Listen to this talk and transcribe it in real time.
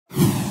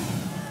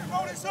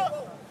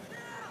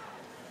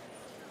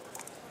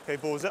Okay,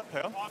 balls up,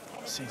 hang on.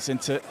 Sees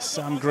into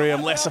Sam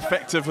Graham, less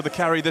effective with the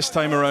carry this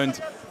time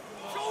around.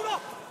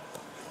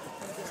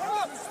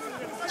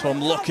 Tom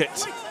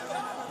Lockett,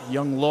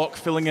 young lock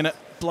filling in at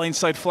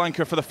blindside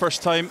flanker for the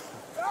first time.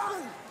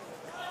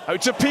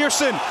 Out to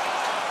Pearson.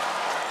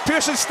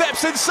 Pearson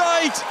steps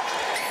inside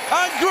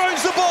and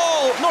grounds the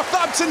ball.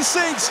 Northampton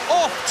Saints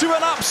off to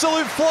an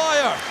absolute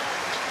flyer.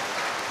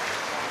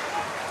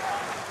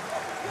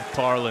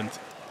 Parland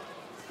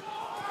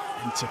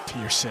into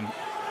Pearson.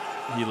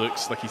 He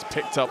looks like he's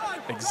picked up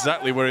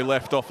exactly where he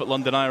left off at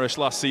London Irish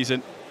last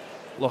season.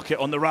 Lockett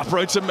on the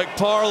wraparound to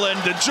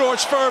McParland, and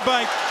George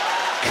Furbank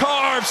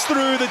carves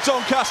through the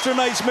Doncaster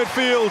Knights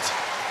midfield.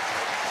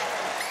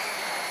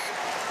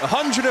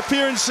 100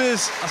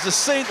 appearances as a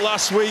Saint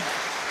last week,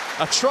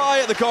 a try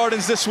at the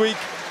Gardens this week,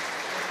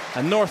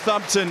 and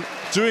Northampton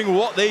doing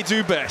what they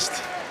do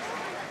best.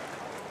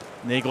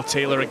 Nagel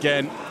Taylor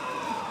again.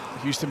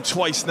 Used him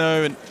twice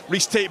now, and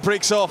Rhys Tate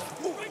breaks off.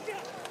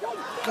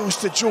 Goes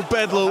to Joe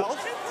Bedlow.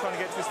 Trying to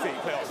get to his feet,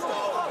 play off.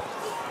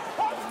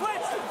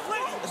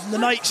 And the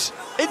Knights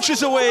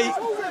inches away.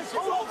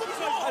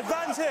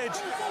 Advantage.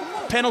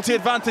 Penalty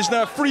advantage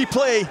now, free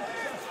play.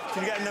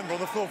 Can you get a number on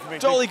the floor for me?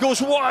 Dolly goes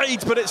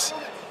wide, but it's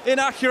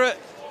inaccurate.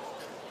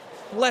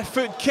 Left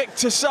foot kick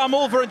to Sam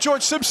Over, and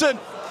George Simpson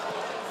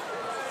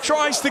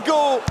tries to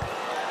go.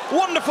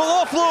 Wonderful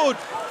offload.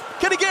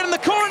 Can he get in the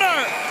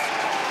corner?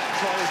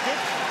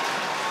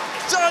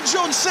 Dan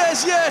Jones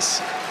says yes.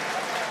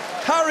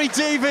 Harry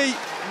Davey,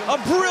 a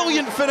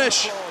brilliant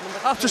finish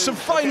after some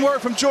fine work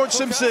from George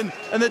Simpson,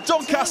 and the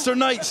Doncaster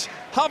Knights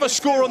have a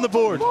score on the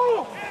board.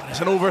 There's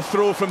an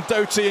overthrow from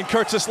Doughty, and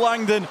Curtis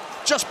Langdon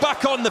just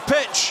back on the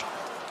pitch.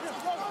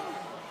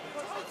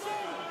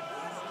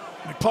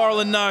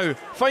 McParland now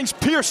finds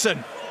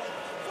Pearson.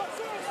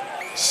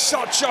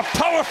 Such a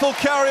powerful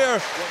carrier,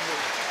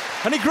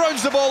 and he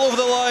grounds the ball over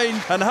the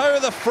line. And how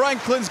the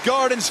Franklin's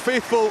Gardens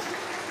faithful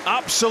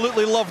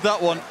absolutely loved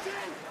that one.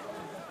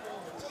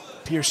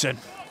 Pearson.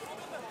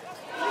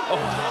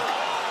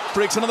 Oh,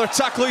 breaks another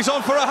tackle, he's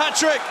on for a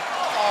hat-trick.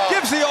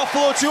 Gives the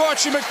offload to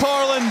Archie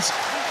McParland.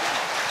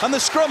 And the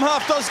scrum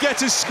half does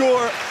get his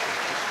score.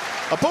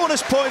 A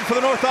bonus point for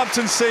the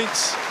Northampton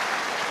Saints.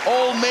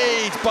 All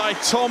made by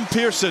Tom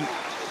Pearson.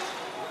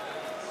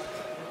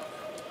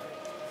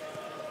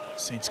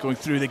 Saints going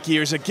through the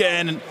gears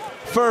again. And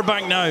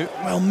Furbank now,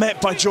 well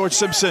met by George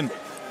Simpson.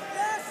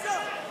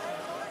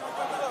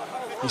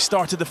 He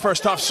started the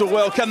first half so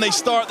well. Can they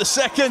start the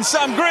second?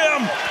 Sam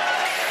Graham.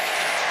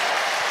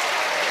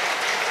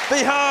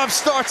 They have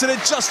started it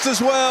just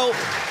as well.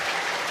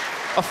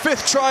 A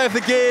fifth try of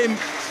the game.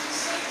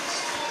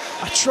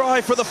 A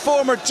try for the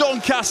former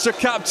Doncaster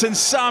captain,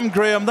 Sam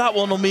Graham. That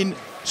one will mean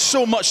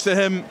so much to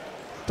him.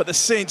 But the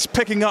Saints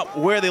picking up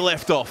where they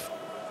left off.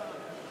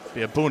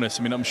 Be a bonus.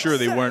 I mean, I'm sure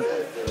they weren't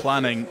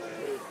planning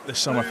this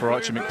summer for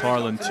Archie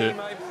McParland to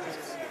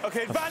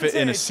fit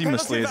in as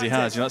seamlessly as he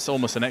has. You know, that's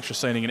almost an extra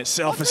signing in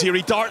itself, as here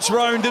he darts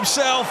round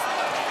himself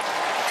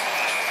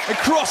and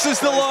crosses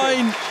the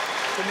line.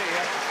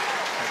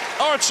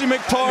 Archie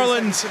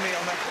McParland,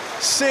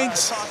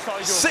 Saints'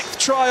 sixth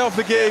try of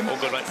the game,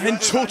 in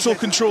total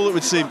control it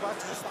would seem.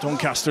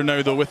 Doncaster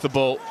now though with the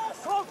ball.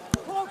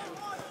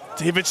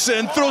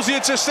 Davidson throws the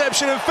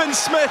interception, and Finn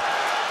Smith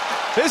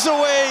is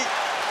away.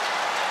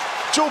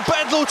 Joe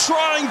Bedlow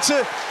trying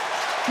to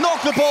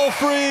knock the ball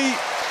free,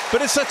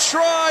 but it's a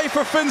try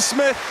for Finn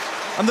Smith,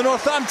 and the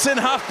Northampton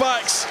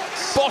halfbacks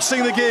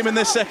bossing the game in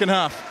this second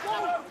half.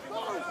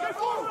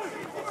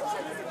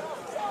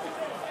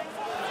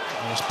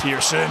 There's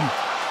Pearson.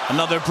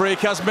 Another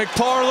break as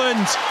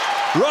McParland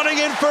running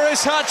in for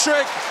his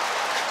hat-trick.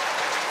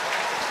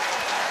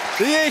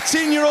 The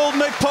 18-year-old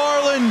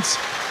McParland.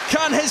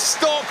 Can his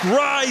stock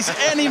rise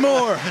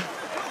anymore?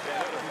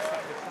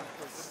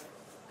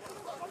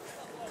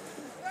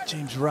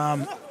 James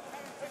Ram.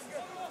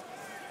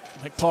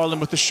 McParland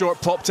with the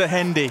short pop to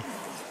Hendy.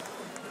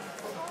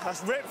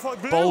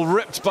 Ball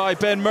ripped by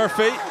Ben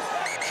Murphy.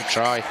 Good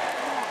try.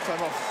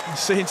 The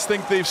Saints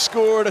think they've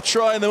scored a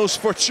try in the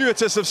most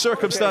fortuitous of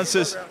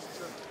circumstances.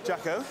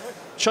 Jacko.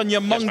 Chunya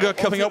Munga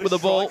coming up with the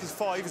ball. He's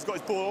got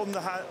his ball on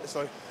the hand.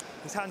 Sorry,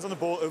 his hands on the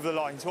ball over the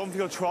line. So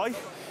on-field try.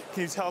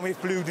 Can you tell me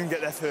if Blue didn't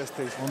get there first,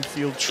 please?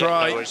 On-field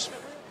try. Yeah, no worries.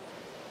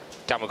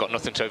 Dan, we've got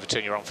nothing to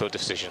overturn your on-field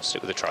decision.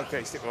 Stick with the try.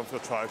 Okay, stick with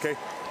on-field try. Okay.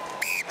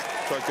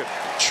 Very good.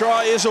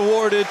 Try is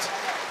awarded.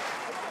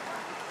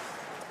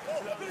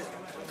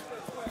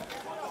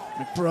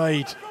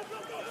 McBride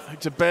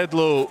out to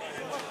Bedlow.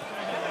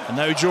 And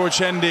now George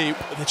Hendy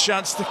with a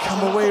chance to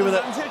come away with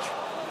it.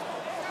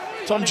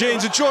 Tom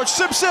James and George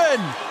Simpson.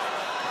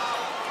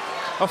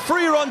 A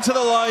free run to the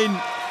line.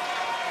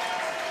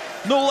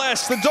 No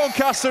less than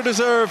Doncaster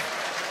deserve.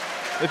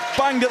 They've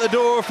banged at the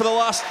door for the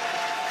last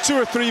 2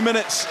 or 3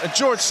 minutes, and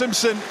George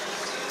Simpson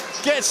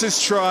gets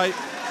his try.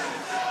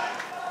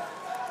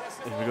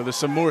 There we go, there's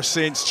some more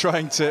Saints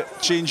trying to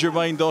change your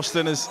mind,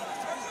 Austin, as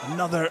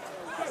another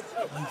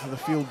length of the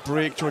field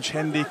break. George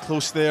Hendy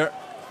close there.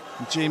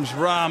 James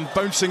Ram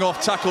bouncing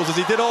off tackles as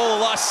he did all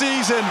of last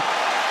season.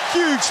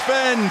 Huge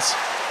fend.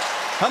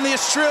 And the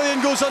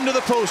Australian goes under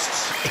the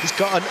posts. He's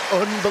got an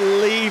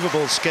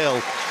unbelievable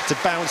skill to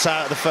bounce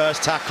out of the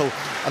first tackle,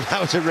 and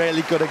that was a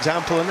really good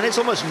example. And then it's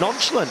almost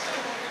nonchalant.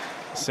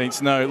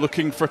 Saints now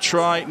looking for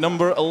try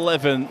number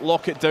 11.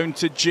 Lock it down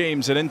to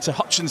James and into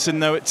Hutchinson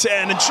now at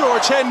 10. And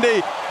George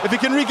Hendy, if he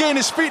can regain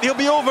his feet, he'll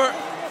be over.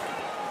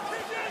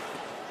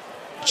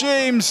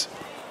 James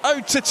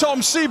out to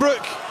Tom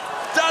Seabrook.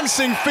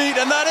 Dancing feet,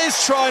 and that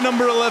is try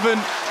number 11.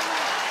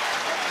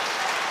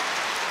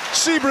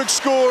 Seabrook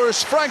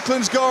scores.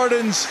 Franklin's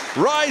Gardens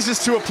rises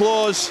to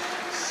applause.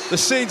 The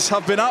Saints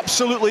have been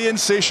absolutely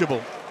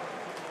insatiable.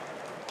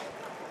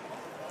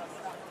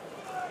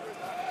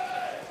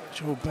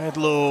 Joe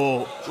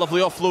Bedlow,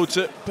 lovely offload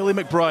to Billy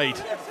McBride.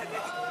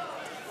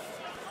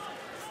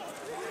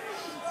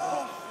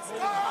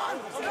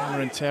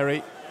 Cameron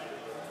Terry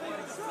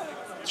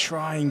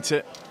trying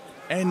to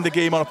end the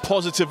game on a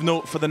positive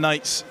note for the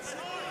Knights.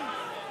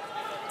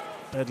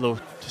 Bedlow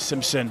to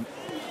Simpson.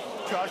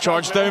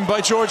 Charged down by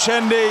George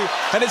Hendy,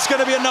 and it's going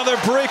to be another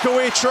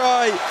breakaway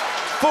try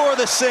for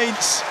the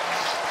Saints.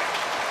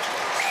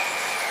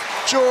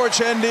 George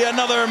Hendy,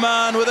 another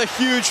man with a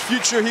huge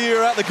future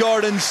here at the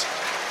Gardens,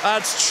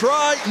 adds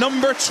try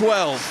number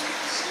 12.